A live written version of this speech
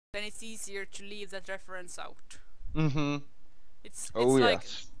then it's easier to leave that reference out. Mm-hmm. It's Oh like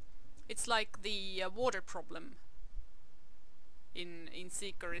yes. it's like the water problem in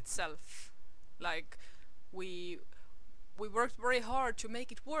Seeker itself. Like we worked very hard to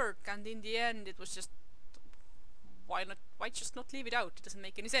make it work, and in the end it was just, why just not leave it out? It doesn't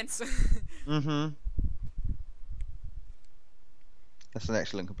make any sense. Mm-hmm. That's an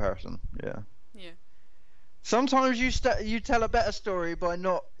excellent comparison. Yeah. Yeah. Sometimes you tell a better story by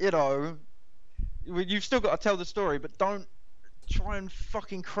not, you've still got to tell the story, but don't try and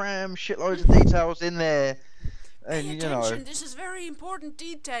fucking cram shitloads of details in there. And Pay attention, this is very important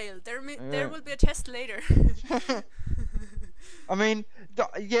detail. There will be a test later. I mean,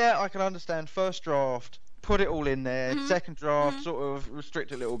 yeah, I can understand first draft, put it all in there. Second draft, sort of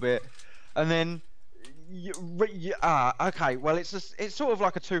restrict it a little bit, and then okay. Well, it's sort of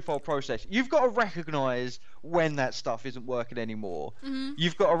like a twofold process. You've got to recognise when that stuff isn't working anymore.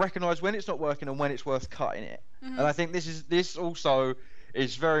 You've got to recognise when it's not working and when it's worth cutting it. And I think this also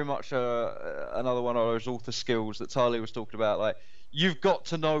is very much another one of those author skills that Tyler was talking about. Like, you've got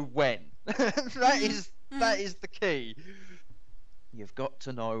to know when. that is the key. You've got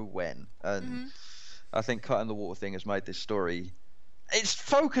to know when. And I think cutting the water thing has made this story. It's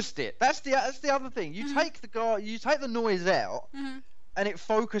focused it. That's the other thing. You take the noise out, and it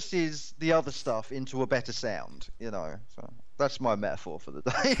focuses the other stuff into a better sound. So that's my metaphor for the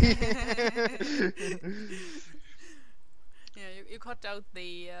day. Yeah, you cut out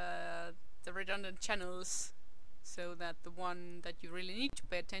the redundant channels, so that the one that you really need to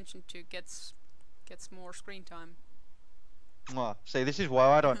pay attention to gets more screen time. See, this is why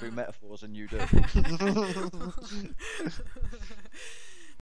I don't do metaphors and you do.